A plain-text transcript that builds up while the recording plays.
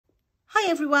Hi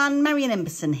everyone, Marion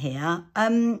Emberson here.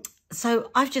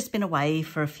 So I've just been away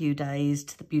for a few days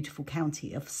to the beautiful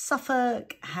county of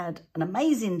Suffolk, had an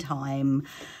amazing time.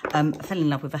 I fell in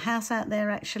love with a house out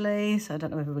there actually, so I don't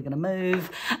know whether we're going to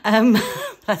move.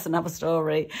 That's another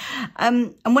story.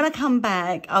 And when I come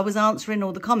back, I was answering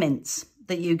all the comments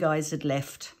that you guys had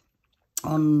left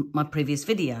on my previous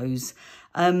videos.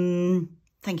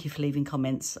 Thank you for leaving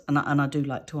comments, and I do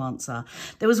like to answer.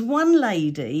 There was one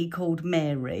lady called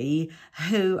Mary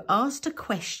who asked a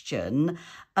question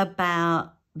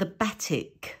about the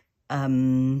batik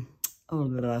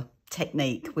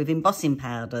technique with embossing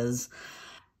powders.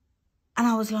 And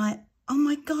I was like, oh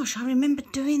my gosh, I remember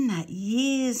doing that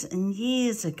years and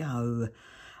years ago.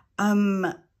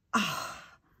 But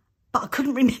I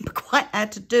couldn't remember quite how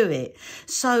to do it.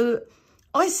 So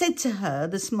I said to her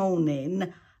this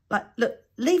morning, like, look,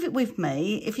 leave it with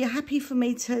me. If you're happy for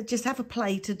me to just have a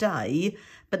play today,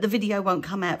 but the video won't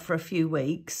come out for a few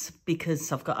weeks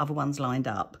because I've got other ones lined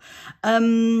up.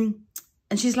 And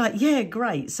she's like, yeah,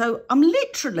 great. So I'm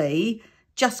literally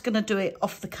just going to do it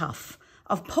off the cuff.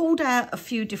 I've pulled out a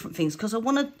few different things because I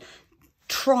want to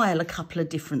trial a couple of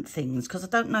different things because I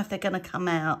don't know if they're going to come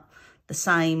out the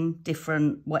same,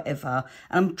 different, whatever.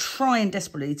 And I'm trying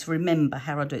desperately to remember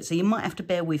how I do it. So you might have to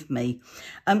bear with me.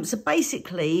 So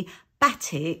basically,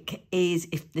 batik is,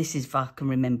 if I can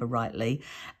remember rightly,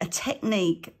 a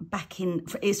technique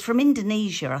it's from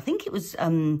Indonesia. I think it was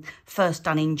first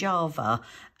done in Java.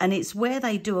 And it's where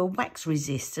they do a wax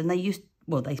resist, and they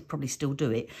probably still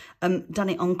do it, done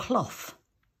it on cloth.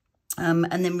 And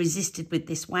then resisted with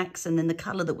this wax, and then the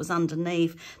colour that was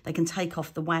underneath, they can take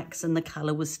off the wax and the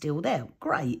colour was still there.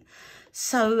 Great.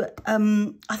 So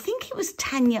I think it was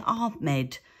Tanya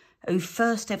Ahmed who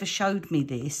first ever showed me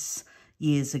this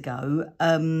years ago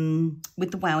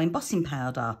with the Wow embossing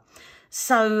powder.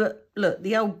 So look,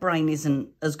 the old brain isn't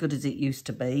as good as it used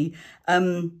to be, but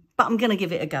I'm going to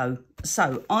give it a go.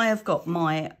 So I have got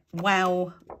my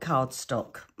Wow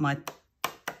cardstock, my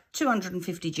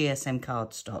 250 GSM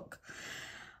cardstock.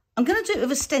 I'm going to do it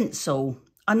with a stencil.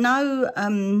 I know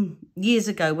years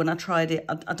ago when I tried it,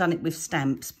 I'd done it with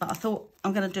stamps, but I thought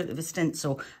I'm going to do it with a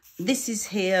stencil. This is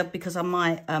here because I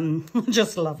might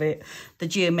just love it. The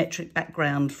geometric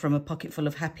background from A Pocket Full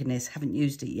of Happiness. Haven't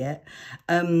used it yet.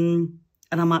 And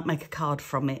I might make a card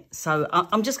from it. So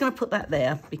I'm just going to put that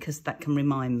there because that can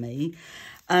remind me.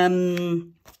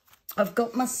 I've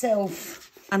got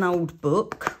myself an old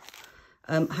book.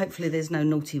 Hopefully there's no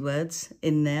naughty words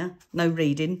in there, no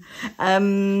reading,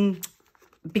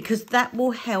 because that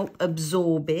will help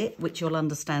absorb it, which you'll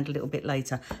understand a little bit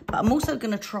later. But I'm also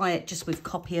going to try it just with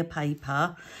copier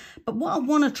paper. But what I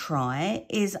want to try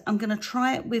is I'm going to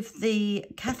try it with the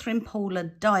Catherine Paula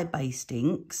dye-based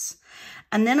inks.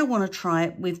 And then I want to try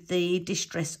it with the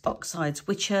Distress Oxides,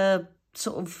 which are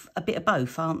sort of a bit of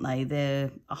both, aren't they?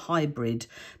 They're a hybrid,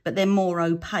 but they're more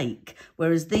opaque,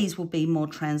 whereas these will be more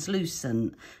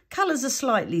translucent. Colours are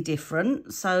slightly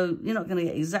different, so you're not going to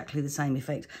get exactly the same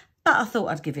effect, but I thought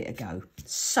I'd give it a go.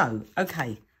 So,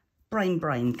 okay,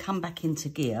 brain, come back into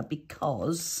gear,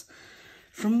 because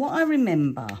from what I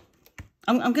remember,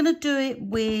 I'm going to do it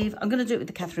with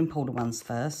the Catherine Paula ones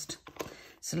first.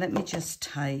 So let me just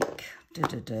take...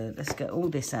 Let's get all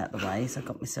this out of the way, so I've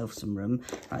got myself some room.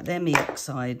 Right, they're my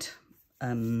oxide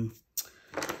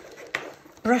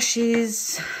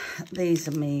brushes. These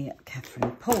are me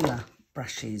Catherine Paula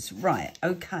brushes. Right,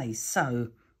 okay, so...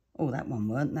 Oh, that one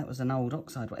weren't. That was an old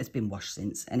oxide one. It's been washed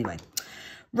since. Anyway.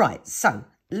 Right, so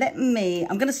I'm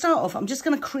going to start off. I'm just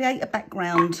going to create a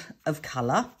background of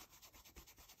colour.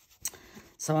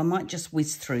 So I might just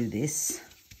whiz through this.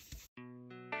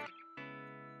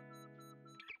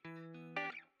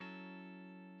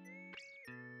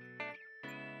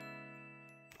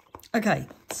 Okay,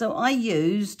 so I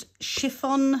used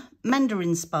Chiffon,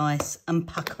 Mandarin Spice and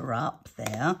Pucker Up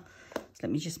there. So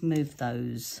let me just move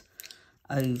those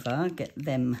over, get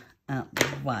them out the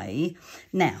way.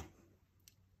 Now,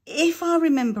 if I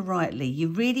remember rightly, you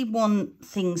really want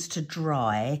things to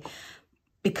dry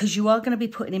because you are going to be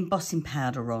putting embossing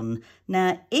powder on.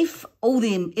 Now, if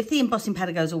the embossing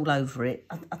powder goes all over it,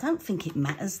 I don't think it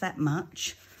matters that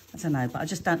much. I don't know, but I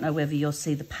just don't know whether you'll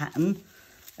see the pattern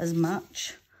as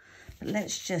much.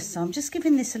 So I'm just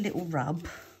giving this a little rub.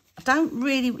 I don't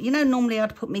really, normally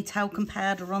I'd put my talcum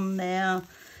powder on there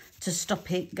to stop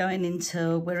it going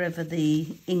into wherever the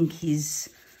ink is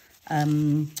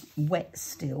wet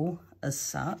still as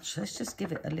such. Let's just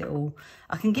give it a little,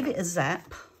 I can give it a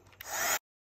zap.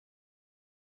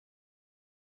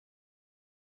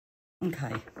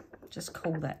 Okay, just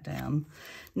cool that down.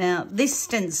 Now, this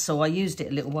stencil, I used it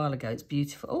a little while ago. It's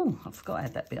beautiful. Oh, I forgot I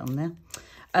had that bit on there.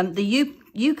 the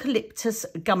eucalyptus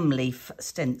gum leaf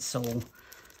stencil.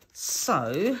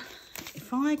 So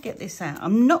if I get this out,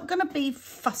 I'm not going to be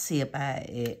fussy about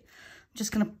it. I'm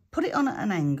just going to put it on at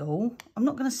an angle. I'm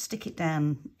not going to stick it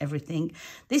down everything.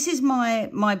 This is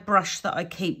my brush that I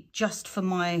keep just for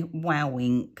my Wow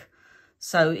ink.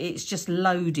 So it's just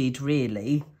loaded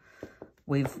really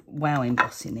with Wow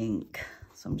embossing ink.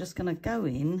 So I'm just going to go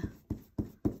in,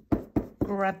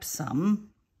 grab some,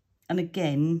 and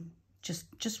again,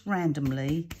 just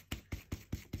randomly.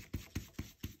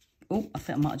 Oh, I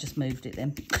think I might have just moved it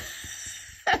then.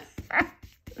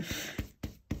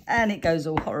 And it goes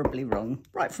all horribly wrong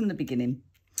right from the beginning.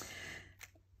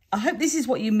 I hope this is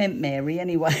what you meant, Mary,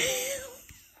 anyway.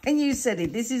 When you said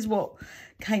it, this is what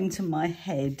came to my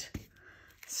head.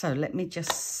 So let me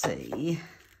just see.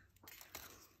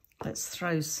 Let's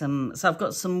throw some. So I've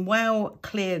got some Wow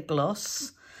Clear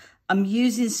Gloss. I'm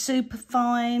using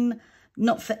Superfine,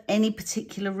 not for any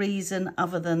particular reason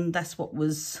other than that's what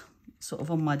was sort of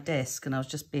on my desk and I was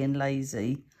just being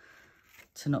lazy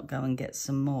to not go and get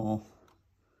some more.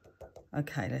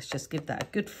 Okay, let's just give that a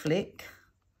good flick.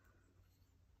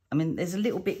 I mean, there's a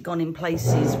little bit gone in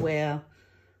places where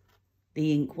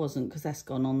the ink wasn't, because that's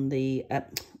gone on the,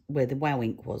 where the Wow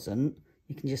ink wasn't.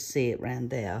 You can just see it round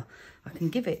there. I can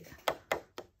give it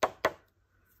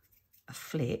a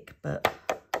flick, but...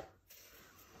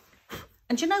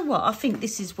 And you know what? I think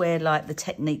this is where, like, the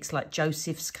techniques like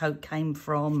Joseph's coat came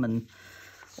from and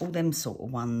all them sort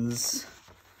of ones.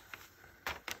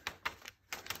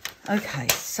 Okay,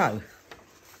 so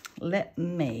let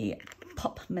me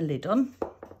pop my lid on.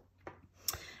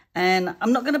 And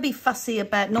I'm not going to be fussy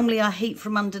about... Normally I heat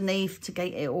from underneath to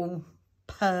get it all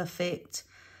perfect.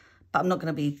 But I'm not going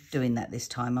to be doing that this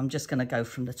time. I'm just going to go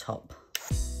from the top.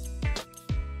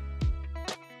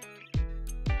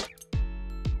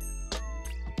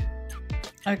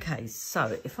 Okay,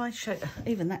 so if I show...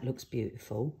 Even that looks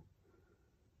beautiful.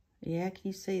 Yeah, can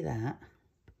you see that?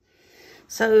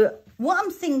 So what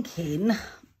I'm thinking...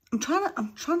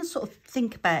 I'm trying to sort of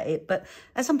think about it, but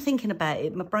as I'm thinking about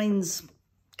it, my brain's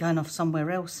going off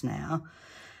somewhere else now.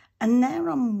 And now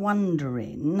I'm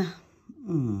wondering...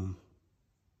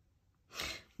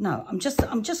 No, I'm just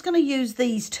going to use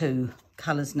these two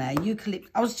colours now. Eucalyptus.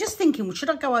 I was just thinking, well,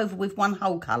 should I go over with one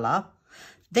whole colour,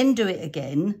 then do it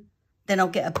again, then I'll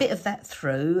get a bit of that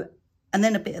through, and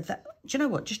then a bit of that. Do you know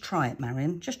what? Just try it,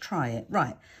 Marion. Just try it.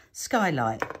 Right,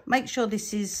 Skylight. Make sure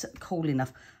this is cool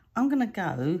enough. I'm going to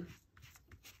go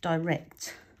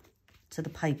direct to the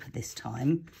paper this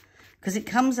time, because it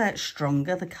comes out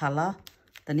stronger, the colour,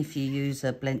 than if you use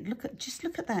a blend. Just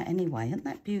look at that anyway. Isn't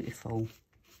that beautiful?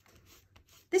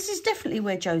 This is definitely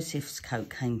where Joseph's coat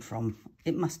came from.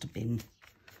 It must have been.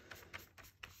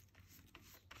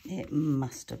 It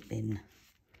must have been.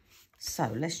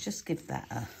 So let's just give that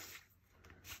a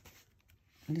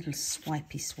little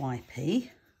swipey.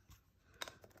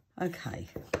 Okay.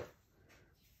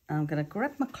 I'm going to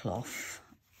grab my cloth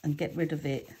and get rid of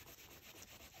it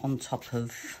on top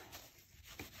of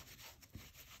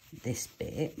this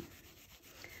bit.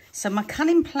 So my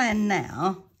cunning plan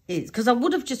now is, because I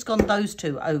would have just gone those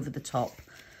two over the top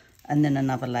and then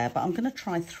another layer, but I'm going to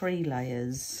try 3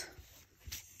 layers.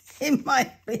 It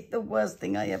might be the worst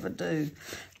thing I ever do,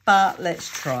 but let's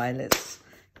try. Let's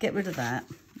get rid of that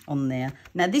on there.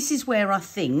 Now this is where I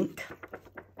think,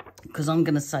 because I'm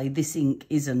going to say this ink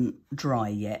isn't dry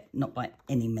yet, not by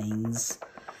any means,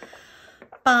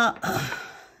 but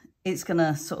it's going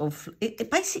to sort of,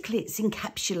 basically it's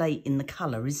encapsulating the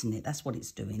colour, isn't it? That's what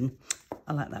it's doing.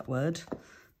 I like that word.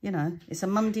 You know, it's a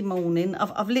Monday morning.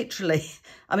 I've literally,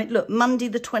 I mean, look, Monday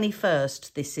the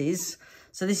 21st this is.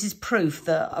 So this is proof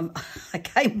that I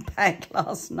came back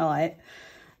last night,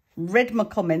 read my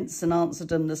comments and answered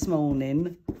them this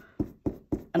morning,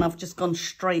 and I've just gone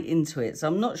straight into it. So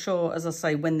I'm not sure, as I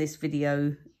say, when this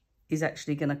video is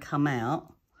actually going to come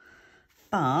out.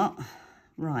 But,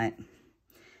 right,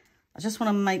 I just want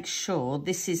to make sure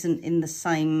this isn't in the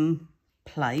same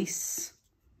place.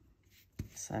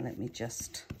 So let me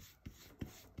just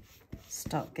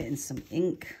start getting some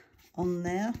ink on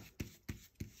there.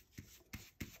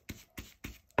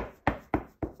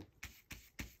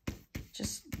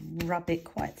 Just rub it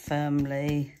quite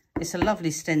firmly. It's a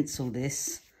lovely stencil,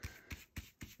 this.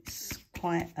 It's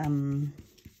quite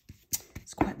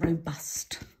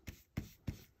robust.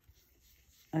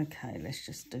 Okay, let's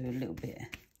just do a little bit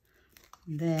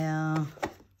there.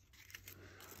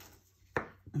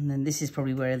 And then this is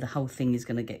probably where the whole thing is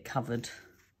going to get covered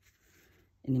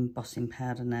in embossing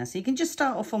powder now. So you can just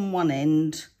start off on one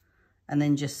end and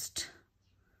then just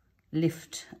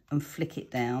lift and flick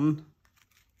it down.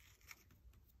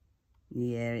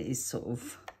 Yeah, it is sort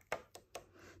of,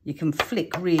 you can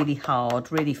flick really hard,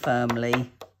 really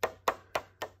firmly,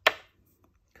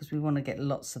 because we want to get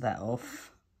lots of that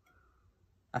off.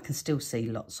 I can still see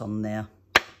lots on there.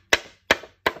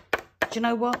 Do you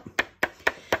know what?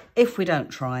 If we don't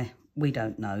try, we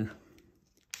don't know.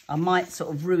 I might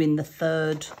sort of ruin the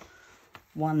third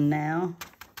one now.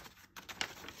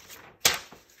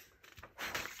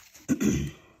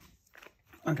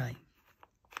 Okay.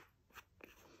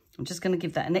 I'm just going to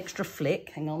give that an extra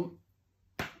flick. Hang on.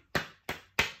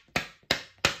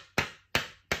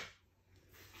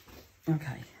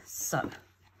 Okay, so.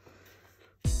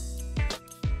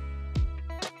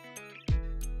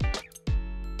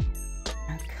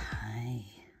 Okay.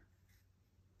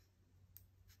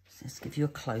 Let's give you a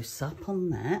close-up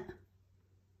on that.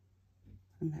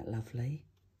 Isn't that lovely?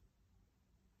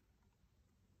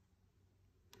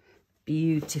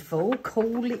 Beautiful.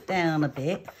 Cool it down a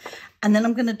bit. And then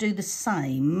I'm going to do the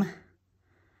same.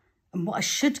 And what I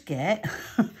should get,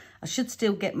 I should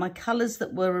still get my colours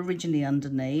that were originally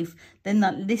underneath.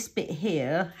 Then this bit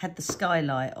here had the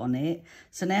skylight on it.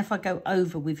 So now if I go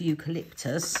over with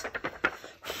eucalyptus,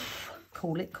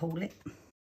 call it.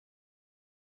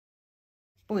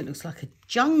 Oh, it looks like a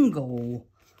jungle.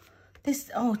 This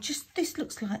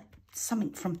looks like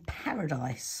something from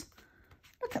paradise.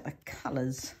 Look at the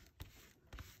colours.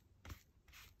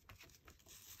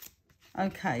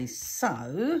 Okay,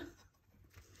 so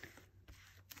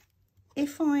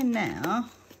if I now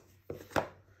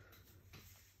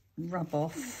rub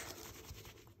off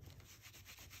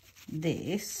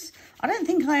this, I don't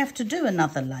think I have to do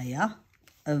another layer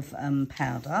of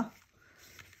powder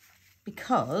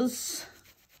because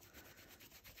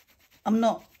I'm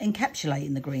not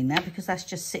encapsulating the green now because that's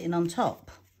just sitting on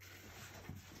top.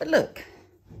 But look,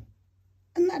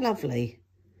 isn't that lovely?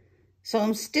 So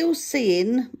I'm still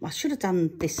seeing, I should have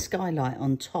done this skylight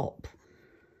on top.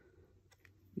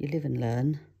 You live and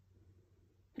learn.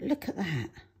 But look at that.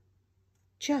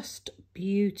 Just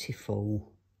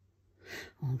beautiful.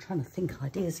 Oh, I'm trying to think of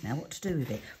ideas now, what to do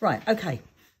with it. Right, okay.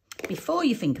 Before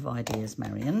you think of ideas,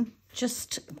 Marion,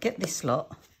 just get this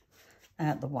lot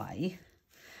out the way.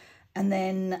 And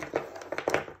then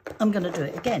I'm going to do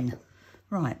it again.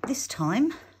 Right, this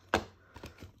time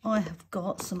I have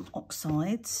got some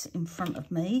oxides in front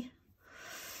of me.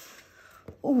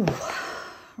 Oh,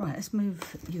 right, let's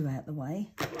move you out the way.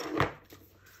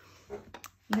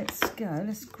 Let's go,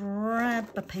 let's grab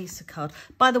a piece of card.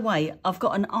 By the way, I've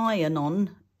got an iron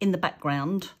on in the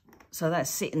background, so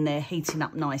that's sitting there heating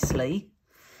up nicely.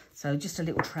 So just a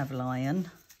little travel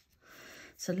iron.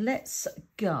 So let's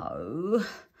go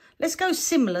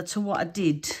similar to what I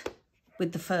did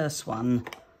with the first one.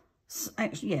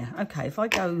 Actually, yeah, okay, if I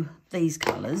go these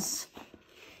colours,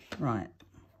 right,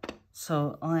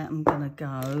 so I am going to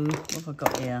go, what have I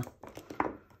got here?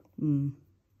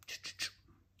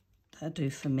 That'll do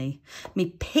for me. Me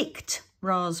picked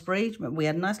raspberry. We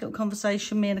had a nice little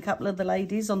conversation, me and a couple of the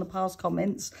ladies on the past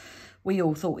comments. We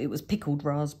all thought it was pickled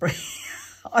raspberry.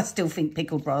 I still think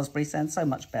pickled raspberry sounds so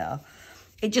much better.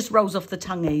 It just rolls off the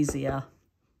tongue easier.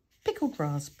 Pickled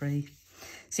raspberry.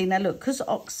 See, now look, because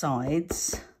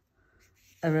oxides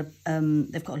are,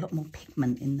 they've got a lot more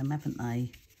pigment in them, haven't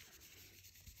they?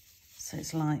 So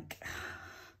it's like,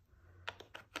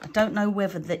 I don't know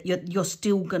whether that you're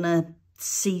still going to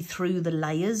see through the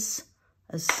layers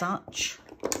as such.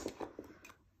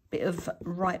 Bit of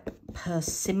ripe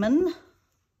persimmon.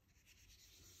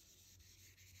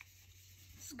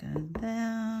 Let's go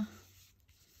there.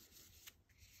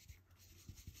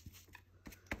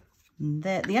 And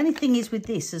there. The only thing is with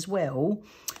this as well,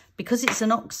 because it's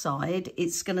an oxide,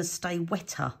 it's going to stay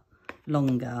wetter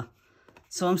longer.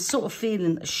 So I'm sort of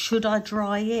feeling that should I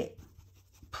dry it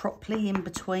properly in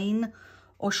between,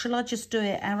 or shall I just do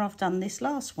it how I've done this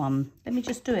last one? Let me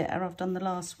just do it how I've done the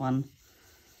last one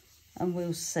and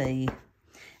we'll see.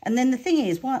 And then the thing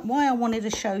is, why I wanted to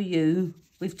show you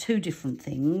with two different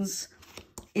things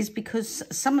is because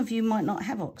some of you might not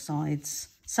have oxides.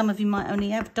 Some of you might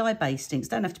only have dye-based inks.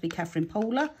 Don't have to be Catherine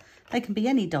Paula. They can be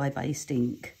any dye-based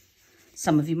ink.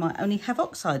 Some of you might only have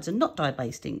oxides and not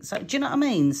dye-based ink. So do you know what I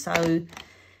mean? So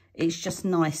it's just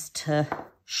nice to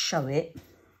show it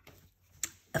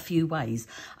a few ways.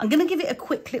 I'm going to give it a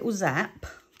quick little zap.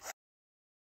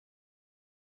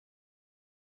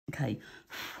 Okay,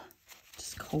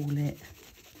 just call it.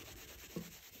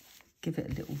 Give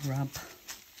it a little rub.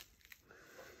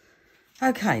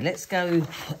 Okay, let's go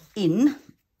in.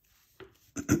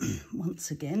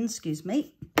 Once again, excuse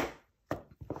me.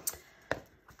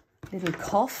 Little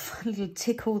cough, little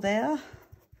tickle there.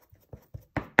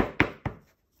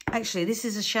 Actually, this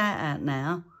is a shout out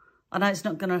now I know it's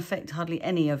not going to affect hardly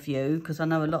any of you because I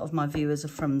know a lot of my viewers are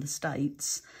from the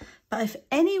States. But if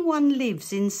anyone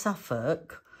lives in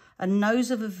Suffolk and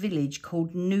knows of a village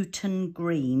called Newton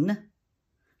Green,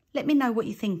 let me know what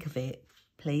you think of it,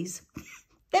 please.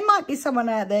 There might be someone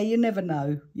out there, you never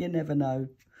know. You never know.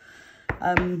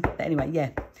 But anyway,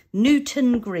 yeah.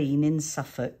 Newton Green in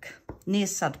Suffolk, near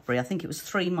Sudbury. I think it was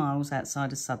 3 miles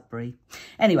outside of Sudbury.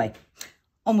 Anyway,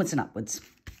 onwards and upwards.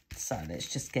 So let's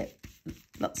just get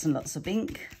lots and lots of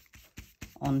ink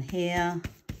on here.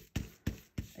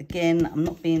 Again, I'm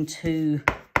not being too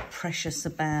precious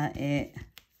about it.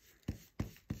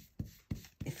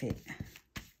 If it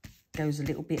goes a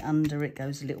little bit under, it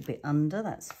goes a little bit under.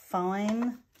 That's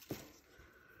fine.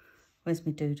 Where's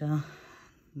my doodah?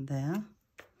 There.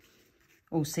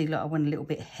 Oh, see, look, I went a little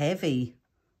bit heavy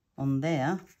on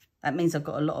there. That means I've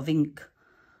got a lot of ink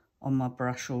on my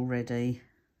brush already.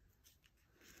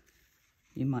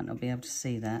 You might not be able to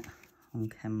see that on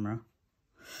camera.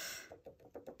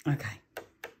 Okay.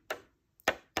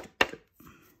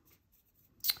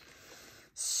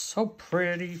 So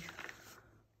pretty.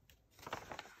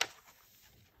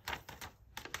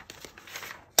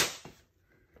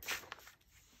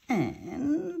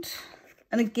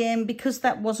 And again, because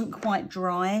that wasn't quite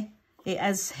dry, it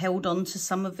has held on to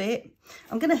some of it.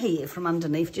 I'm going to heat it from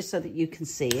underneath just so that you can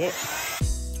see it.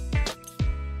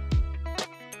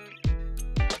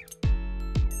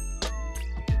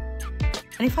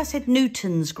 And if I said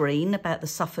Newton's Green about the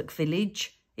Suffolk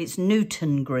village, it's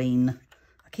Newton Green.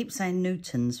 I keep saying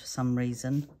Newton's for some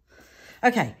reason.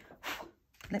 Okay,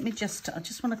 let me just, I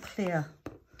just want to clear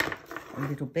a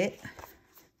little bit.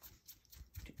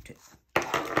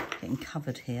 Getting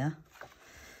covered here.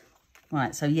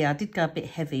 Right, so yeah, I did go a bit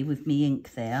heavy with me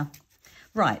ink there.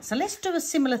 Right, so let's do a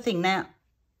similar thing. Now,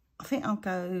 I think I'll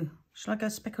go, shall I go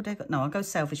speckled egg? No, I'll go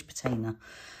selfish patina.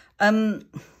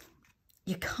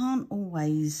 You can't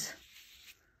always,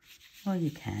 well, you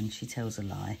can, she tells a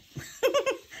lie.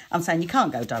 I'm saying you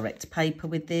can't go direct to paper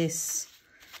with this.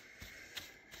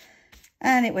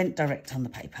 And it went direct on the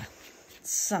paper.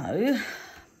 So,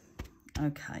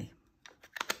 okay.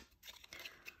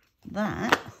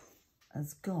 That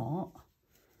has got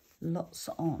lots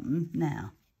on.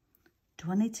 Now,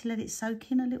 do I need to let it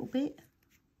soak in a little bit?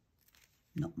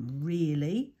 Not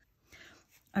really.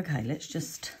 Okay, let's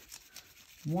just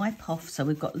wipe off. So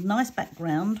we've got a nice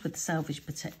background with the salvage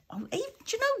potato. Oh, do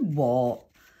you know what?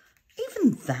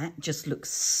 Even that just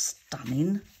looks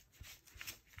stunning.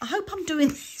 I hope I'm doing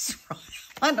this right.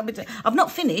 Might not be I've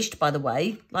not finished, by the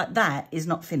way. Like, that is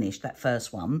not finished, that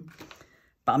first one.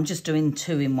 But I'm just doing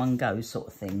 2 in one go sort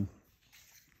of thing.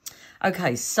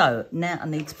 Okay, so now I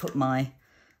need to put my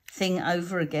thing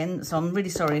over again. So I'm really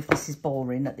sorry if this is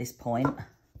boring at this point.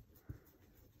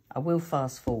 I will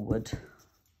fast forward.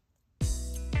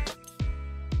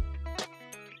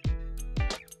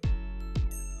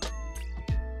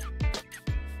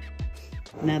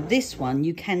 Now this one,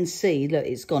 you can see, look,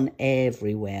 it's gone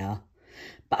everywhere.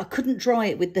 But I couldn't dry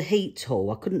it with the heat tool.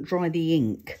 I couldn't dry the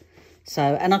ink. So,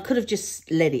 and I could have just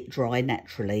let it dry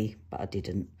naturally, but I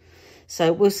didn't.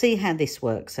 So we'll see how this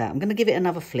works out. I'm going to give it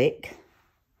another flick.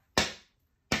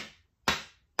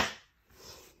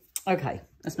 Okay,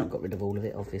 that's not got rid of all of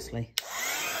it, obviously.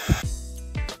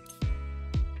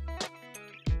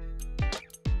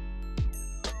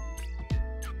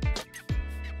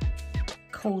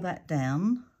 Cool that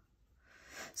down.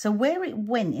 So where it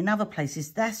went in other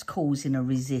places, that's causing a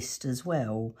resist as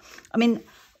well. I mean,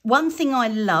 one thing I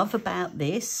love about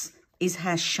this is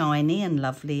how shiny and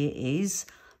lovely it is.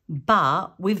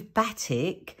 But with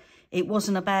batik, it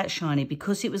wasn't about shiny.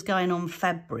 Because it was going on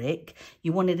fabric,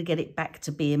 you wanted to get it back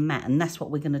to being matte. And that's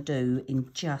what we're going to do in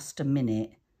just a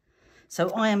minute. So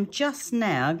I am just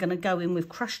now going to go in with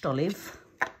crushed olive.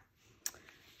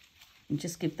 And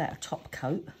just give that a top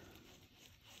coat.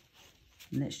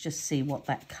 And let's just see what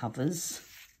that covers.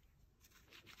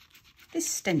 This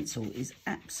stencil is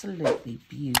absolutely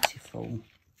beautiful.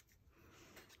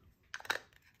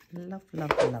 Love,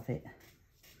 love, love it.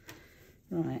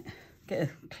 Right, get a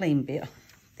clean bit.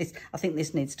 This, I think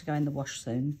this needs to go in the wash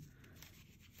soon.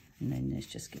 And then let's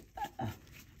just get that.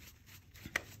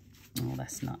 Oh,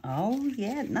 that's not. Oh,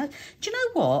 yeah, no. Do you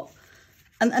know what?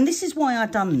 And this is why I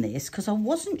done this, because I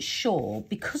wasn't sure,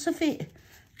 because of it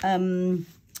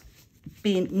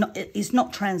being not, it's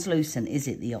not translucent, is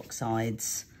it, the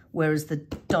oxides? Whereas the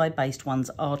dye-based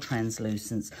ones are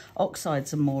translucent.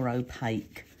 Oxides are more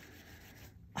opaque.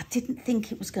 I didn't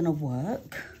think it was going to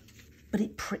work, but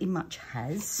it pretty much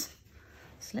has.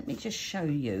 So let me just show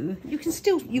you. You can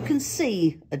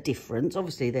see a difference.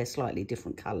 Obviously, they're slightly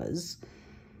different colours.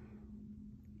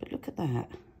 But look at that.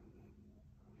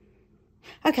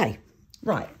 Okay,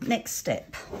 right, next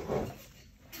step.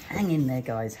 Hang in there,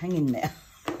 guys, hang in there.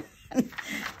 I'm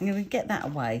going to get that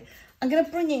away. I'm going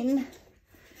to bring in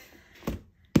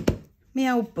my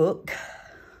old book,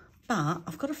 but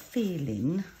I've got a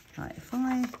feeling, right, if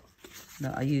I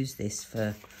use this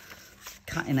for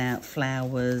cutting out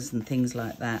flowers and things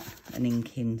like that, and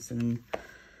inkings, and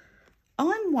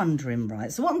I'm wondering,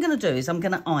 right, so what I'm going to do is I'm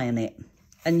going to iron it,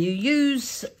 and you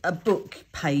use a book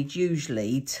page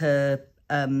usually to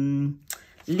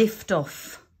lift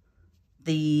off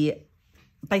the,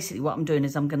 basically what I'm doing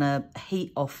is I'm going to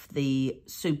heat off the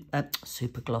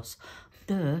super gloss,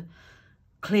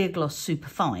 clear gloss super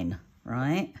fine,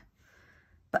 right?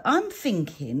 But I'm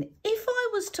thinking if I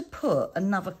was to put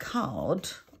another card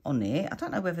on it, I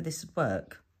don't know whether this would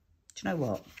work. Do you know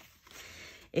what?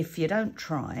 If you don't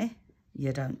try,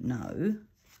 you don't know.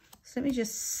 So let me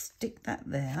just stick that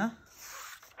there.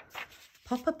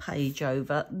 Pop a page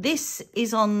over. This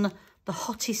is on the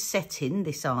hottest setting,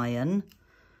 this iron.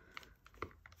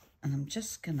 And I'm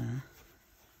just gonna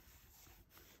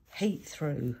heat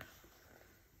through.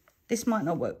 This might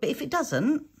not work, but if it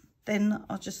doesn't, then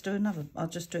I'll just do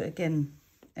it again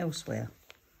elsewhere.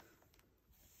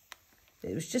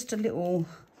 It was just a little,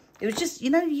 it was just, you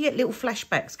know, you get little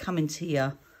flashbacks coming to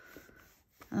you.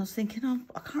 I was thinking, oh,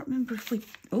 I can't remember if we,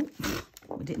 oh,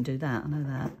 we didn't do that, I know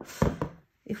that.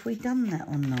 If we done that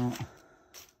or not.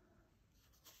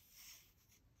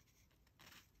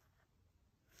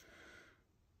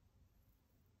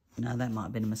 No, that might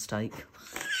have been a mistake.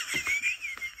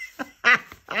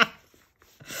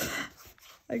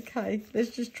 Okay, let's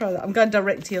just try that. I'm going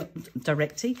directly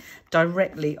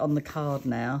on the card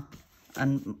now.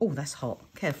 And, oh, that's hot.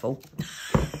 Careful.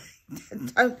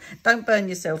 Don't burn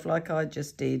yourself like I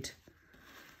just did.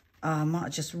 I might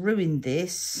have just ruined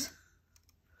this.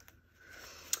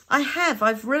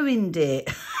 I've ruined it.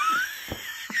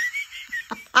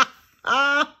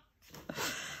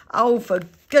 Oh, for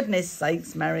goodness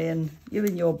sakes, Marion, you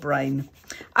and your brain.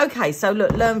 Okay, so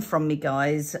look, learn from me,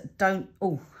 guys. Don't,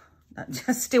 oh,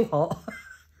 that's still hot.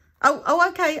 Oh,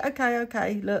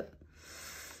 okay, look.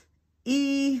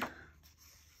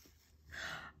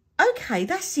 Okay,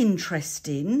 that's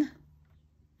interesting.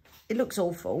 It looks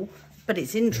awful, but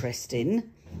it's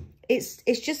interesting. It's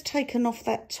just taken off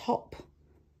that top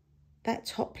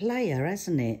layer,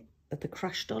 hasn't it, of the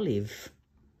crushed olive.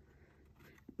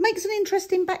 Makes an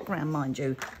interesting background, mind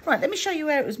you. Right, let me show you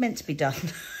how it was meant to be done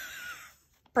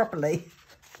properly.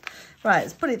 Right,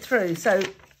 let's put it through. So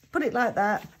put it like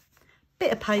that,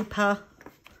 bit of paper.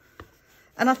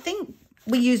 And I think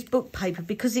we use book paper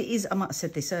because it is, I might have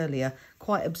said this earlier,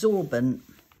 quite absorbent.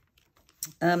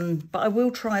 But I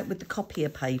will try it with the copier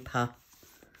paper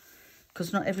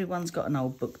because not everyone's got an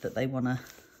old book that they want to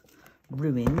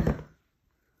ruin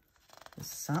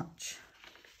as such.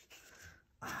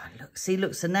 Oh, look, see,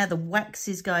 look, so now the wax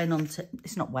is going on to,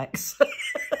 it's not wax,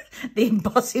 the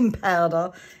embossing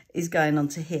powder is going on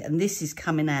to here, and this is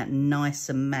coming out nice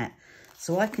and matte.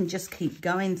 So I can just keep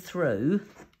going through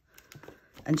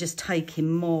and just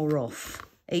taking more off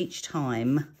each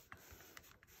time.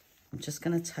 I'm just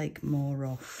going to take more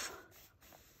off.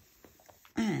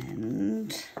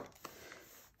 And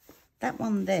that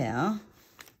one there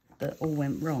that all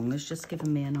went wrong has just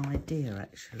given me an idea,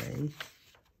 actually.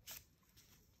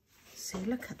 See,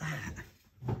 look at that.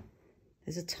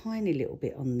 There's a tiny little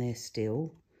bit on there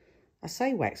still. I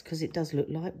say wax because it does look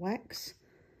like wax.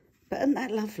 But isn't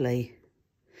that lovely?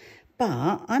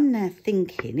 But I'm now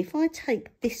thinking, if I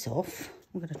take this off,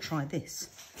 I'm going to try this.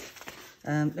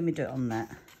 Let me do it on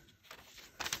that.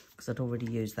 Because I'd already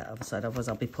used that other side. Otherwise,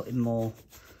 I'll be putting more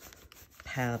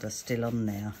powder still on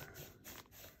there.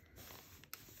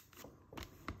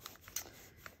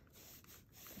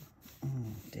 Oh,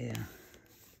 dear.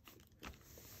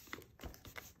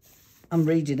 I'm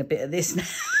reading a bit of this now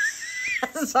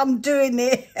as I'm doing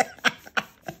it.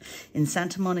 In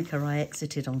Santa Monica, I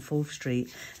exited on 4th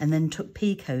Street and then took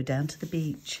Pico down to the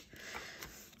beach.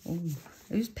 Oh,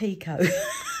 who's Pico?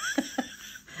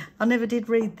 I never did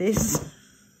read this.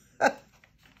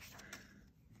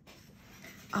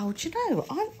 Oh, do you know,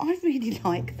 I really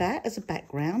like that as a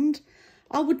background.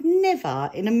 I would never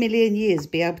in a million years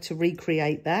be able to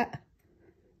recreate that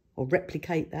or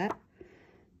replicate that.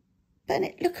 But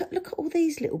look at all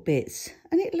these little bits.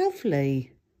 Isn't it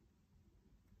lovely?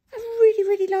 I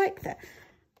really like that.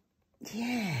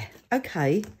 Yeah,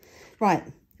 okay. Right,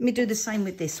 let me do the same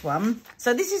with this one.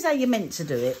 So this is how you're meant to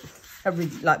do it,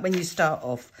 like when you start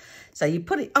off. So you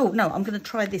put it, oh no, I'm going to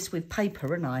try this with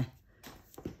paper, aren't I?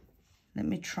 Let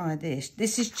me try this.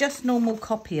 This is just normal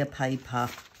copier paper.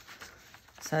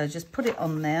 So just put it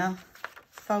on there,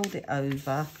 fold it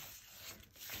over,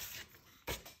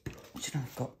 you know,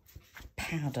 I've got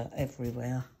powder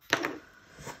everywhere.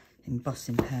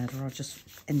 Embossing powder. I'll just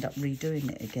end up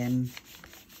redoing it again.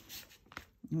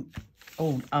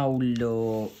 Oh,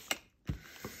 look.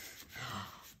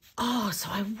 Oh, so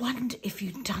I wonder if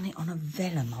you'd done it on a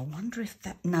vellum. I wonder if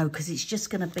that... No, because it's just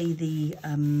going to be the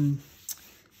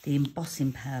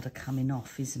embossing powder coming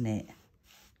off, isn't it?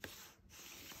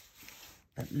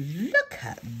 But look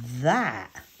at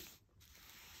that.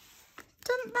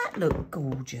 Doesn't that look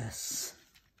gorgeous?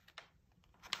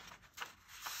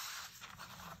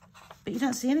 But you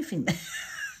don't see anything there.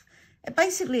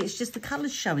 Basically, it's just the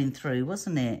colours showing through,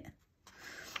 wasn't it?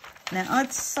 Now,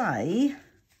 I'd say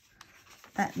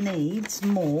that needs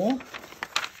more.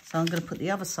 So I'm going to put the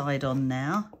other side on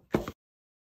now.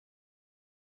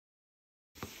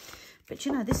 But,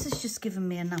 you know, this has just given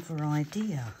me another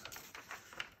idea.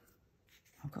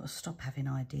 I've got to stop having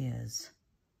ideas.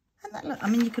 And that, look, I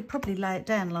mean, you could probably lay it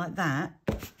down like that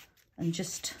and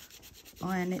just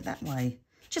iron it that way.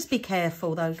 Just be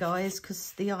careful, though, guys,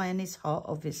 because the iron is hot,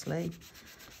 obviously.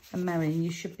 And Marion,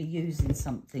 you should be using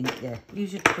something. Yeah,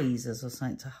 use your tweezers or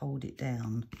something to hold it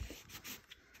down.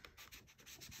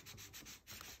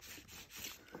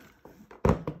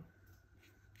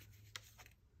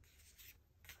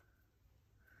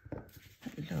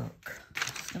 Look, I'm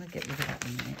just going to get rid of that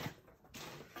in a minute.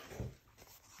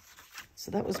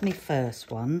 So that was my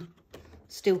first one.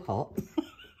 Still hot.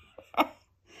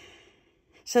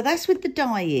 So that's with the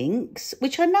dye inks,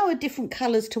 which I know are different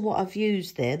colours to what I've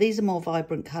used there. These are more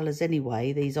vibrant colours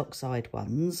anyway, these oxide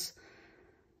ones.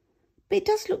 But it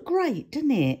does look great, doesn't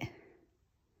it?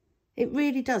 It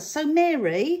really does. So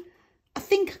Mary, I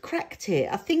think I cracked it.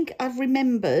 I think I've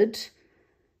remembered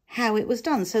how it was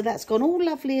done. So that's gone all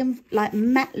lovely and like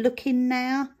matte looking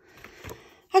now.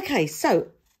 Okay, so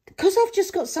because I've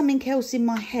just got something else in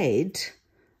my head,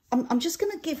 I'm just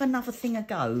going to give another thing a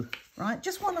go, right?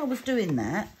 Just while I was doing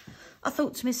that, I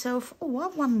thought to myself, oh, I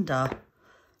wonder.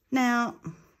 Now,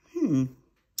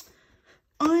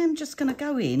 I am just going to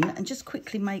go in and just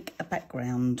quickly make a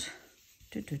background.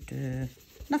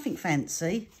 Nothing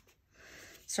fancy.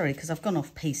 Sorry, because I've gone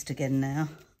off piste again now.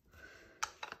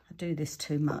 I do this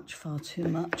too much, far too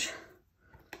much.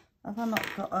 Have I not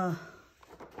got a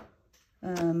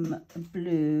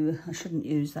blue? I shouldn't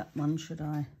use that one, should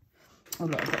I? Oh,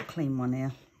 look, I've got a clean one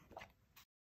here.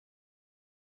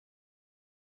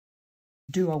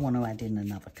 Do I want to add in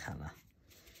another colour?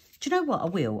 Do you know what? I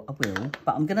will,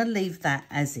 but I'm going to leave that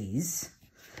as is.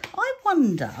 I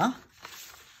wonder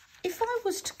if I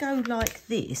was to go like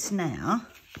this now,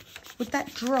 would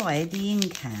that dry the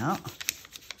ink out?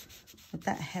 Would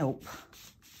that help?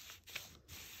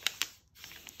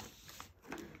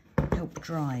 Help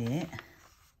dry it?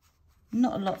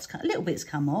 Not a lot's come, a little bit's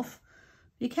come off.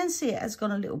 You can see it has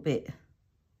gone a little bit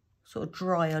sort of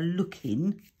drier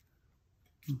looking.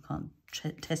 I can't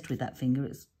test with that finger,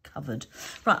 it's covered.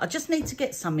 Right, I just need to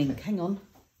get something, hang on.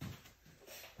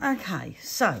 Okay,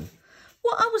 so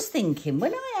what I was thinking,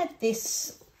 when I had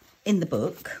this in the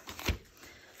book,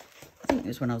 I think it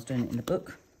was when I was doing it in the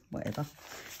book, whatever.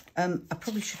 I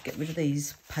probably should get rid of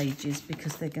these pages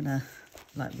because they're gonna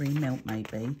like remelt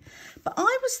maybe. But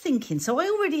I was thinking, so I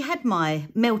already had my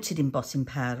melted embossing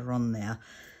powder on there.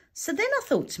 So then I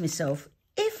thought to myself,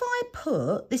 if I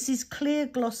put, this is Clear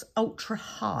Gloss Ultra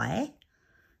High,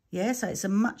 yeah, so it's a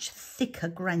much thicker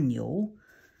granule.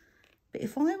 But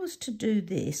if I was to do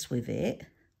this with it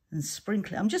and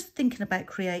sprinkle it, I'm just thinking about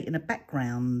creating a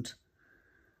background.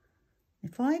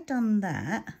 If I done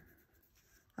that,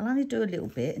 I'll only do a little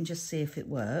bit and just see if it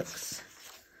works.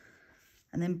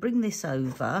 And then bring this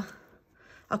over.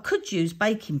 I could use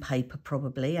baking paper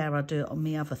probably, how I do it on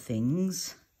my other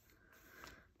things.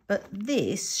 But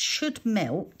this should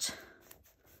melt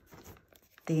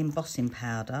the embossing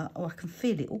powder. Oh, I can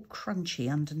feel it all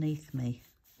crunchy underneath me.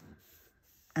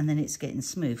 And then it's getting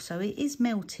smooth. So it is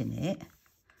melting it.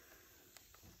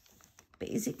 But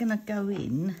is it going to go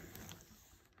in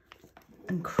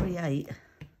and create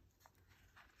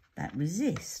that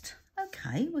resist?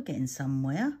 Okay, we're getting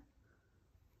somewhere.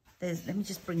 Let me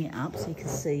just bring it up so you can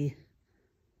see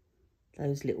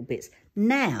those little bits.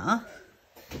 Now,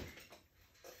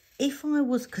 if I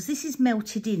was, because this is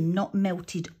melted in, not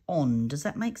melted on. Does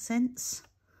that make sense?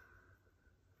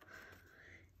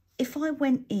 If I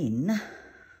went in,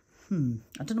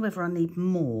 I don't know whether I need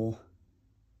more.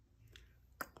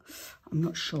 I'm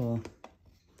not sure.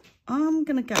 I'm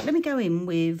going to go, let me go in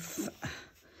with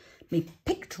me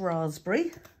picked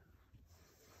raspberry.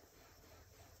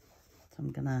 So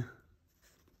I'm going to,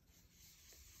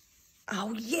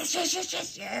 oh, yes, yes, yes,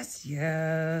 yes, yes,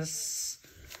 yes.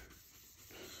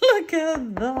 Look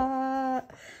at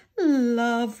that.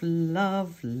 Love,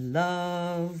 love,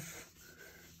 love.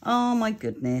 Oh my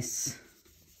goodness.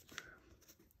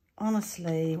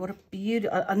 Honestly, what a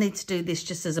beautiful... I need to do this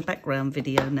just as a background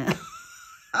video now.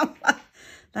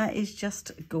 That is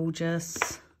just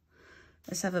gorgeous.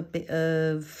 Let's have a bit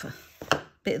of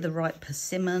the right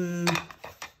persimmon.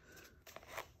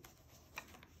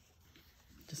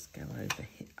 Just go over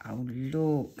here. Oh,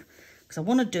 look. Because I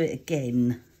want to do it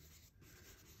again.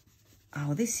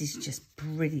 Oh, this is just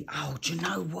brilliant. Oh, do you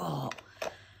know what?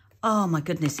 Oh, my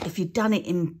goodness. If you'd done it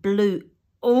in blue...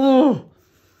 Oh!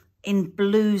 In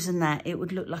blues and that, it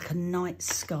would look like a night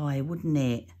sky, wouldn't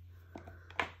it?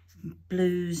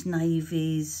 Blues,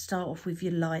 navies. Start off with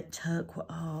your light turquoise.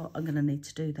 Oh, I'm going to need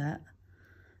to do that.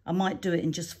 I might do it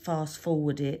and just fast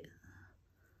forward it.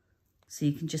 So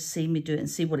you can just see me do it and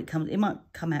see what it comes. It might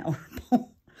come out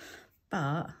horrible.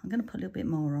 But I'm going to put a little bit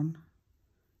more on.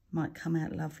 Might come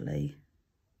out lovely.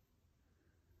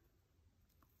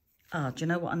 Ah, do you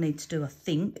know what I need to do? I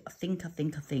think.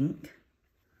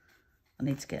 I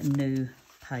need to get a new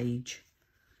page.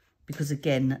 Because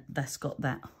again, that's got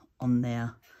that on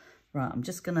there. Right, I'm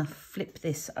just going to flip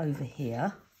this over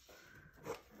here.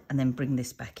 And then bring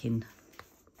this back in.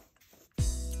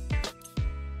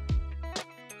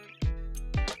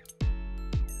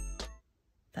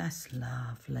 That's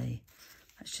lovely.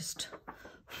 Let's just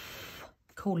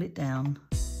cool it down.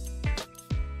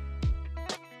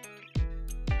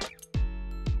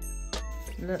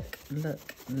 Look,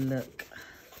 look, look.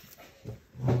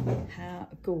 How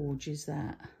gorgeous is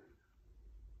that?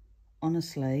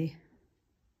 Honestly.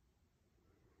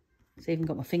 It's even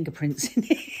got my fingerprints in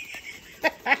it.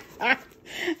 I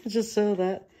just saw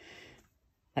that.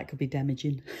 That could be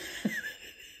damaging.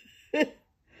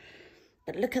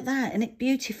 But look at that, isn't it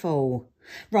beautiful?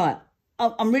 Right,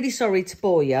 I'm really sorry to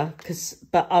bore you,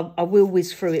 but I will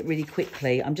whiz through it really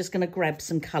quickly. I'm just going to grab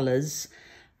some colours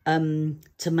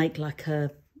to make like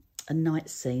a night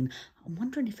scene. I'm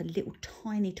wondering if a little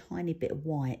tiny bit of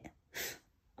white.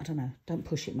 I don't know. Don't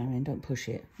push it, Marion. Don't push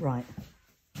it. Right.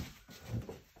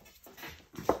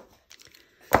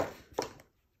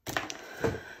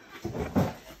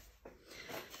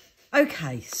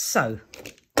 Okay, so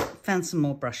found some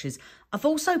more brushes. I've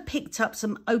also picked up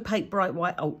some opaque bright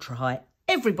white ultra high.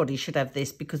 Everybody should have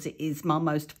this because it is my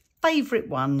most favourite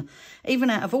one. Even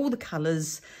out of all the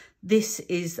colours, this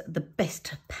is the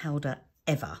best powder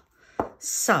ever.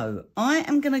 So I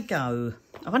am going to go,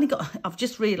 I've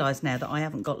just realised now that I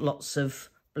haven't got lots of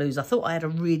blues. I thought I had a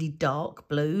really dark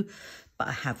blue, but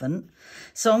I haven't.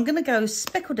 So I'm going to go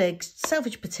Speckled Eggs,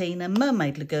 Salvage Patina,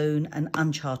 Mermaid Lagoon and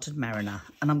Uncharted Mariner.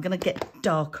 And I'm going to get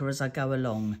darker as I go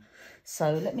along.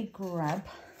 So let me grab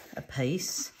a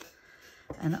piece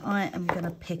and I am going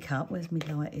to pick up, where's my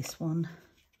lightest one?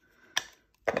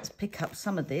 Let's pick up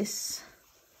some of this.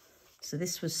 So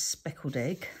this was Speckled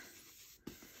Egg.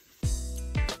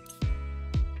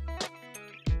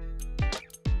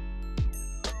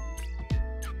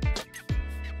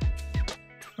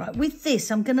 Right, with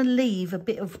this, I'm going to leave a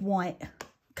bit of white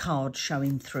card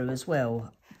showing through as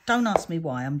well. Don't ask me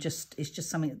why, it's just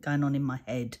something going on in my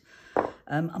head.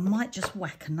 I might just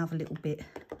whack another little bit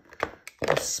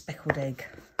of Speckled Egg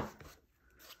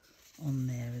on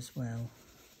there as well.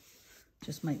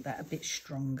 Just make that a bit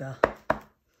stronger.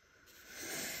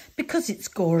 Because it's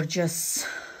gorgeous.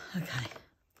 Okay,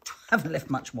 I haven't left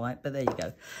much white, but there you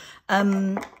go.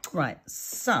 Right,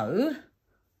 so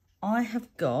I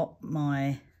have got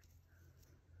my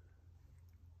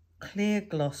clear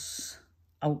gloss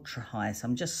ultra high, so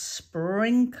I'm just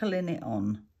sprinkling it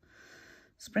on.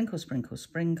 Sprinkle, sprinkle,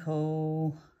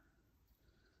 sprinkle.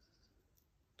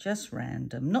 Just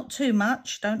random, not too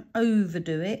much, don't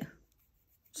overdo it,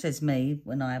 says me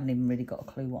when I haven't even really got a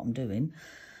clue what I'm doing.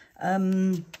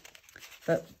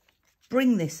 But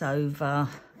bring this over,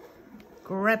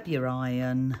 grab your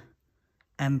iron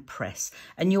and press,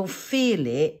 and you'll feel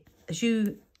it as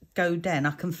you go down.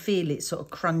 I can feel it sort of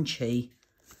crunchy.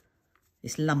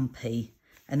 It's lumpy,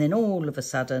 and then all of a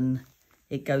sudden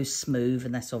it goes smooth,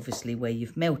 and that's obviously where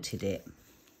you've melted it.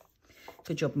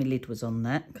 Good job my lid was on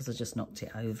that because I just knocked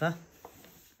it over.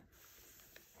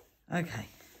 Okay,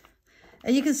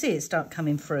 and you can see it start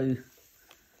coming through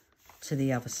to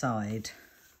the other side.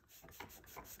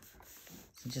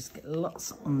 So just get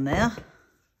lots on there.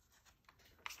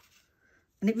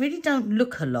 And it really don't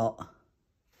look a lot.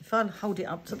 If I hold it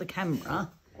up to the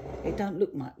camera, it don't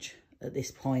look much at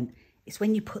this point. It's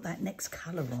when you put that next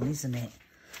colour on, isn't it?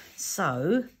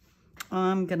 So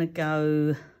I'm going to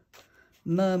go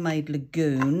Mermaid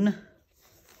Lagoon.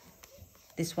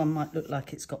 This one might look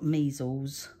like it's got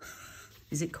measles.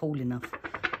 Is it cool enough?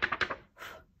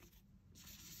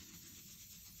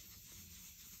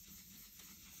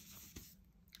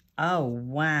 Oh,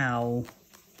 wow.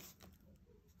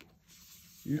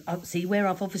 See where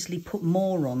I've obviously put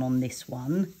more on this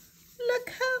one. Look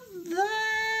at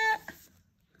that.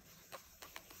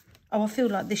 Oh, I feel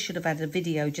like this should have had a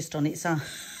video just on its own.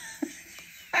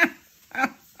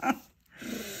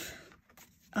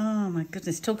 Oh my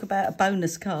goodness, talk about a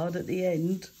bonus card at the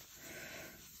end.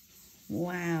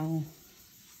 Wow.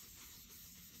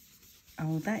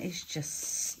 Oh, that is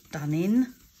just stunning.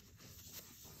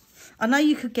 I know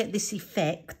you could get this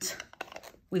effect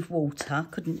with water,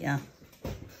 couldn't you?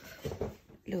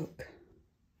 Look.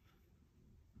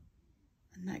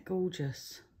 Isn't that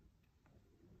gorgeous?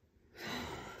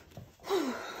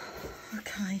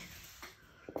 Okay.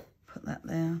 Put that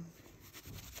there.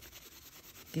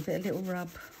 Give it a little rub.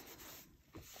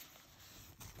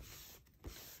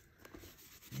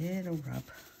 Little rub.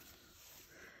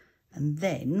 And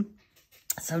then,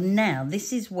 so now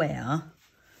this is where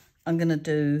I'm going to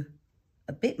do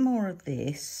a bit more of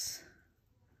this.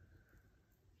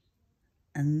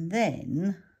 And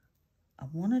then I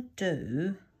want to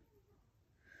do,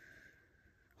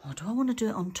 oh, do I want to do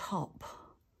it on top?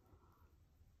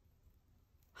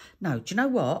 No, do you know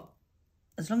what?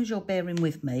 As long as you're bearing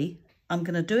with me, I'm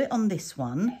going to do it on this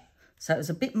one. So it's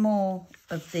a bit more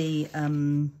of the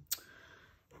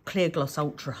Clear Gloss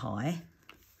Ultra High.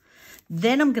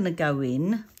 Then I'm going to go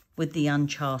in with the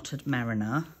Uncharted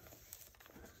Mariner.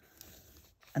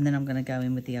 And then I'm going to go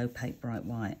in with the Opaque Bright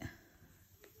White.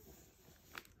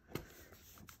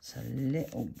 So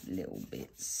little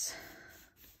bits.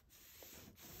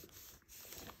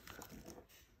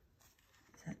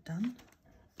 Is that done?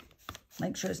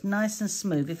 Make sure it's nice and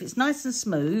smooth. If it's nice and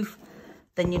smooth,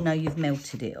 then you know you've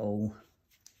melted it all.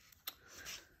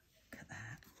 Look at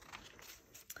that.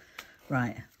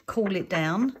 Right, cool it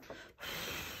down,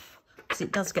 because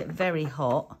it does get very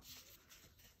hot.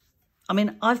 I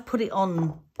mean, I've put it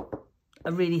on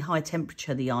a really high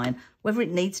temperature, the iron. Whether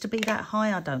it needs to be that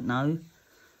high, I don't know.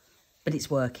 But it's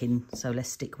working, so let's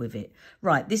stick with it.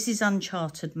 Right, this is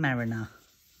Uncharted Mariner.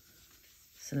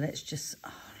 So let's just,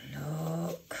 oh,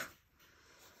 look.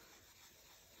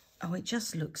 Oh, it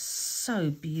just looks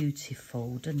so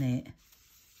beautiful, doesn't it?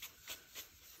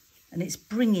 And it's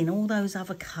bringing all those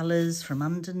other colours from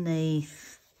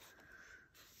underneath.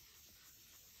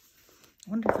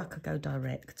 I wonder if I could go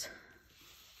direct.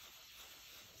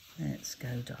 Let's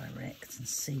go direct and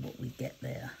see what we get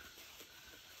there.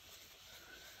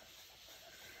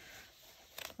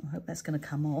 I hope that's going to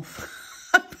come off.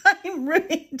 I'm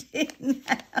ruined it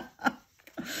now.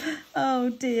 Oh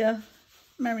dear.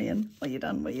 Marion, what you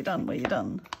done? What you done? What you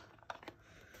done?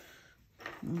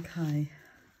 Okay.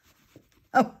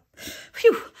 Oh,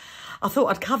 phew. I thought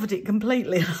I'd covered it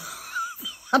completely.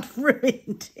 I'd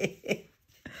ruined it.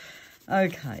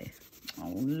 Okay.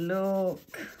 Oh, look.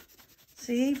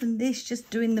 See, even this, just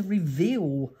doing the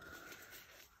reveal.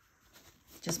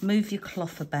 Just move your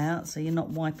cloth about so you're not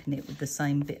wiping it with the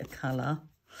same bit of colour.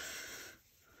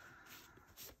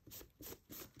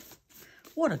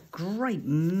 What a great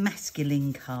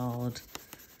masculine card.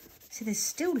 See, there's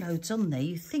still loads on there.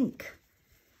 You think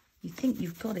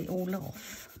you've got it all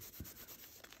off,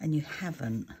 and you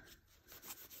haven't.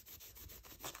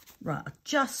 Right, I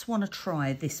just want to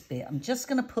try this bit. I'm just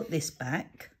going to put this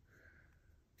back.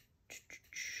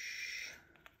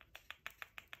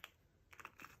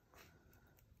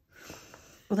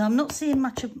 Although I'm not seeing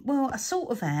much of, well, I sort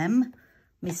of am,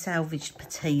 my salvaged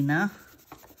patina.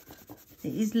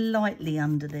 It is lightly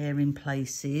under there in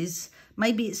places.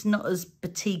 Maybe it's not as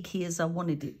batiky as I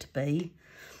wanted it to be,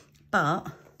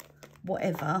 but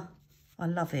whatever, I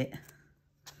love it.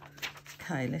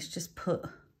 Okay, let's just put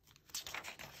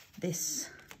this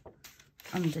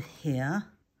under here,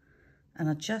 and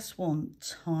I just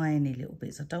want tiny little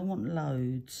bits. I don't want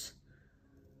loads.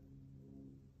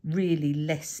 Really,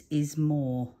 less is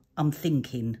more, I'm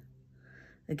thinking.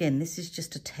 Again, this is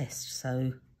just a test,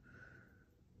 so...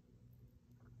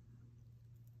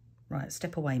 Right,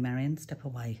 step away, Marion, step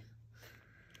away.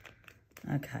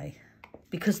 Okay,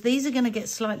 because these are going to get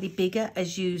slightly bigger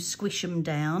as you squish them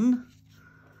down.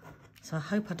 So I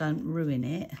hope I don't ruin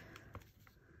it.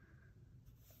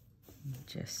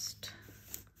 Just...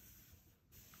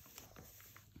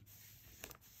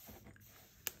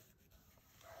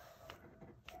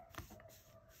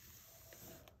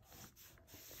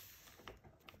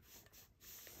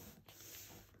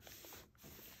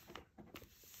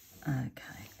 Okay.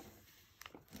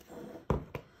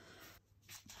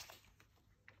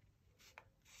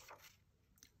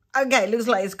 Okay, looks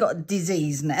like it's got a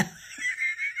disease now.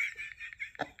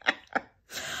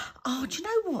 Oh, do you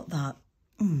know what that?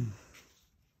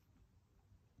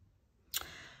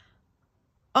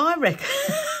 I reckon.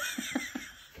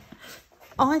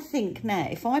 I think now,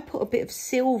 if I put a bit of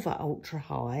silver ultra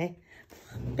high,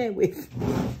 bear with,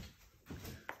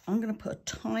 I'm going to put a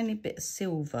tiny bit of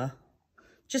silver,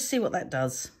 just see what that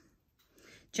does.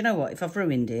 Do you know what? If I've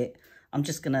ruined it, I'm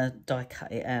just going to die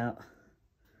cut it out.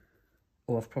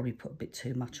 Or I've probably put a bit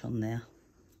too much on there.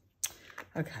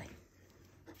 Okay.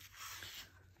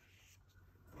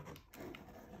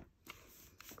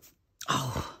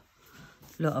 Oh,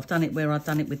 look, I've done it where I've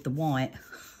done it with the white.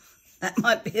 That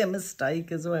might be a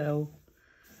mistake as well.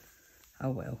 Oh,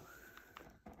 well.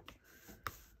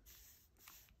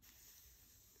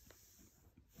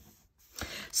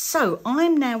 So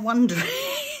I'm now wondering,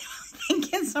 I'm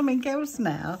thinking something else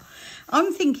now.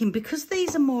 I'm thinking, because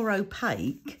these are more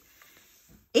opaque,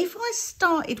 if I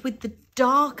started with the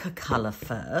darker colour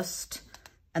first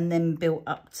and then built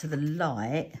up to the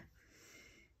light,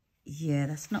 yeah,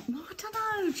 that's not, well, I don't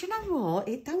know. Do you know what?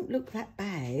 It don't look that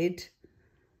bad.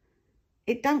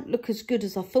 It don't look as good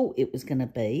as I thought it was going to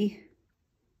be.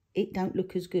 It don't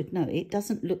look as good. No, it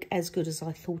doesn't look as good as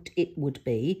I thought it would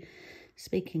be.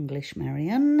 Speak English,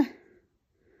 Marion.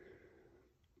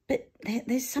 But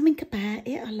there's something about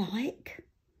it I like.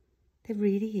 There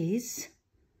really is.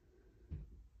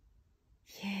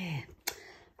 Yeah.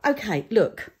 Okay,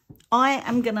 look.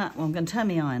 I'm gonna turn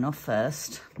my iron off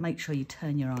first. Make sure you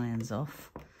turn your irons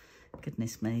off.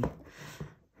 Goodness me.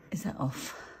 Is that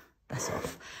off? That's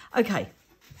off. Okay.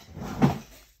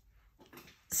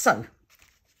 So,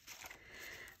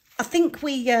 I think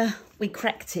we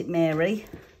cracked it, Mary.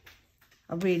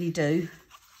 I really do.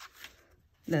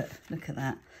 Look at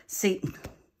that. See,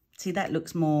 that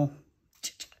looks more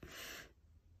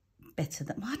better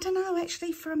than, I don't know,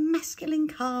 actually, for a masculine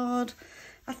card,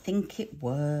 I think it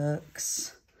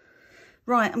works.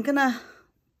 Right, I'm gonna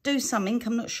do something,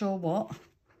 I'm not sure what.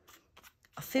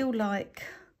 I feel like,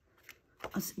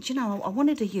 do you know, I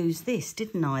wanted to use this,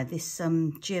 didn't I? This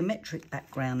geometric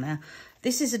background now.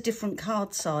 This is a different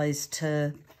card size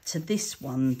to this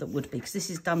one that would be, because this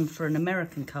is done for an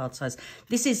American card size.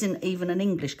 This isn't even an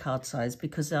English card size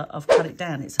because I've cut it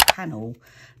down. It's a panel,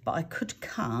 but I could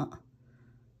cut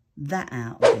that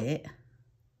out of it.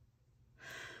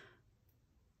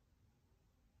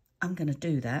 I'm going to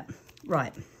do that.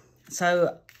 Right.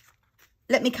 So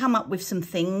let me come up with some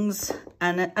things,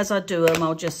 and as I do them,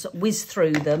 I'll just whiz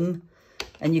through them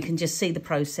and you can just see the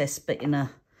process, but in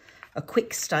a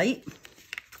quick state.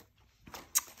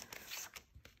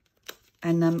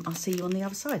 And I'll see you on the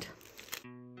other side.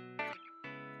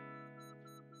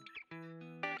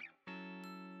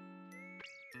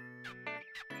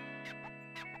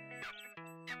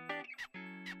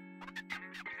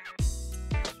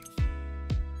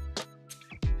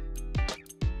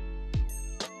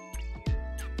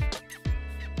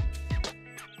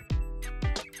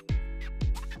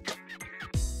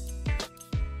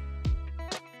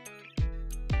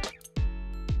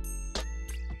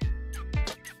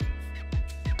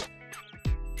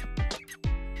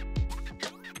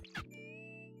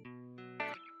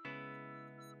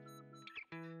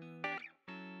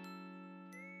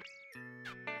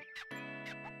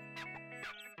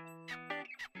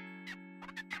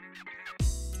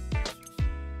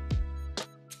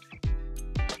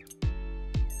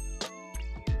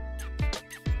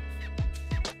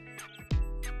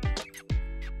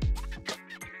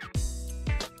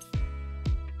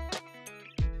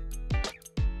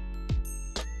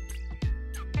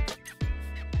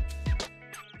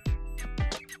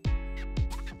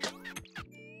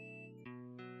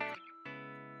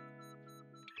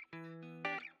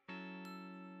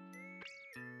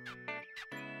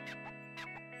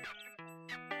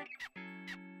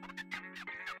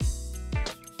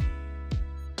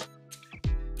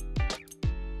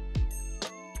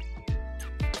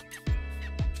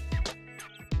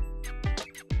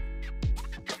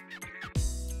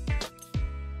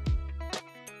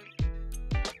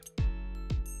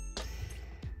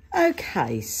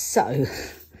 Okay, so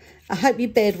I hope you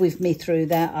bared with me through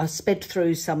that. I sped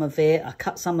through some of it. I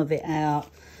cut some of it out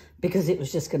because it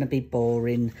was just going to be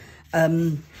boring.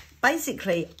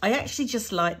 Basically, I actually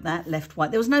just like that left white.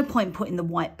 There was no point putting the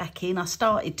white back in. I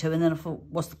started to, and then I thought,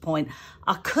 what's the point?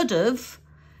 I could have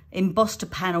embossed a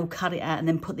panel, cut it out, and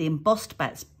then put the embossed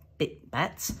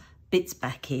bits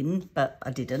back in, but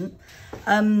I didn't.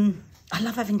 I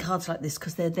love having cards like this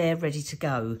because they're there ready to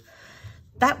go.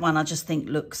 That one I just think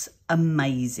looks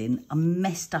amazing. I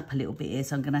messed up a little bit here,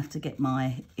 so I'm going to have to get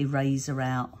my eraser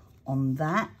out on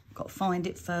that. Got to find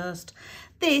it first.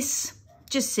 This,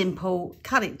 just simple,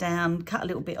 cut it down, cut a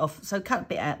little bit off. So cut a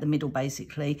bit out the middle,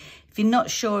 basically. If you're not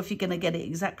sure if you're going to get it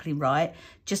exactly right,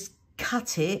 just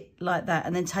cut it like that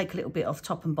and then take a little bit off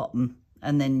top and bottom.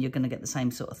 and then you're going to get the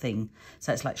same sort of thing.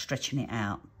 So it's like stretching it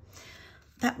out.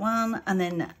 That one, and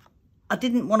then I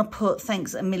didn't want to put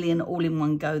thanks a million all in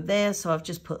one go there, so I've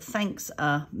just put thanks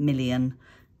a million.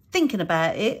 Thinking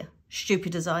about it,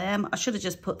 stupid as I am, I should have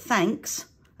just put thanks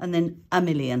and then a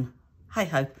million. Hey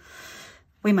ho,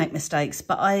 we make mistakes,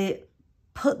 but I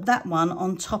put that one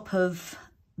on top of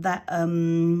that,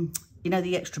 you know,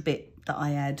 the extra bit that I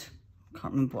had.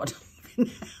 Can't remember what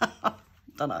I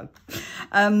don't know.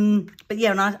 But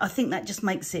yeah, and I think that just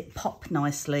makes it pop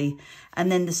nicely.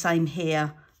 And then the same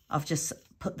here, I've just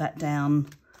put that down,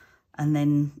 and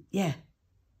then yeah,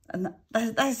 and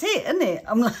that's it, isn't it?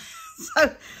 I'm like,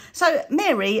 so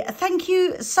Mary, thank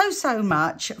you so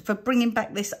much for bringing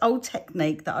back this old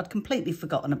technique that I'd completely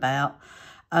forgotten about,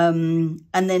 and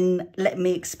then let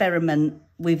me experiment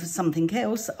with something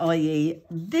else, i.e.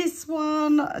 this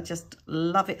one. I just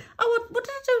love it. Oh, what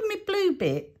did I do with my blue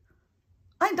bit?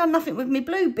 I ain't done nothing with my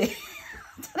blue bit.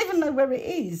 I don't even know where it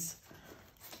is.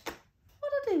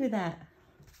 What did I do with that?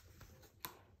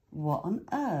 What on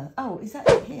earth? Oh, is that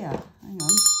it here? Hang on.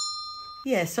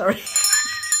 Yeah, sorry.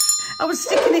 I was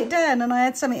sticking it down and I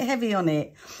had something heavy on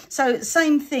it. So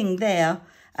same thing there.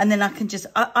 And then I can just,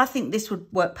 I think this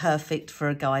would work perfect for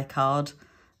a guy card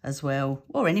as well,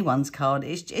 or anyone's card.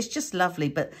 It's just lovely.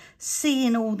 But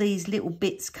seeing all these little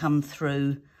bits come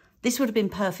through, this would have been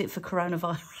perfect for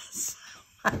coronavirus.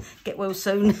 Get well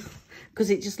soon,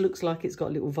 because it just looks like it's got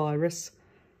a little virus.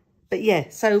 But yeah,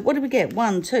 so what did we get?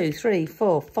 1, 2, 3,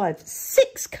 4, 5,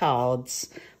 6 cards.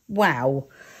 Wow.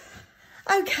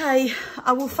 Okay,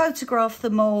 I will photograph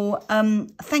them all.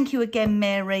 Thank you again,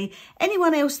 Mary.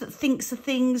 Anyone else that thinks of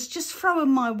things, just throw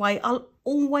them my way. I'll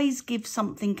always give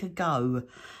something a go.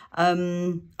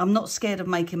 I'm not scared of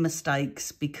making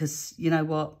mistakes, because you know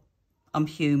what? I'm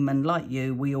human, like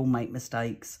you. We all make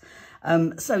mistakes.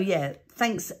 So yeah,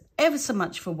 thanks ever so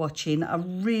much for watching. I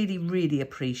really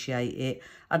appreciate it.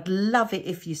 I'd love it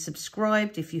if you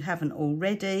subscribed, if you haven't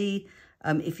already.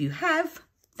 If you have,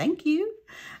 thank you.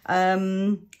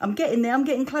 I'm getting there. I'm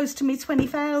getting close to me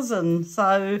 20,000.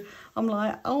 So I'm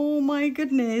like, oh my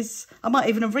goodness. I might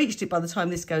even have reached it by the time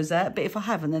this goes out. But if I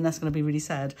haven't, then that's going to be really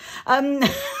sad. But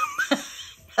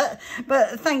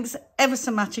thanks ever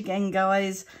so much again,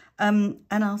 guys. And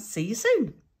I'll see you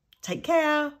soon. Take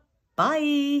care.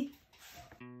 Bye.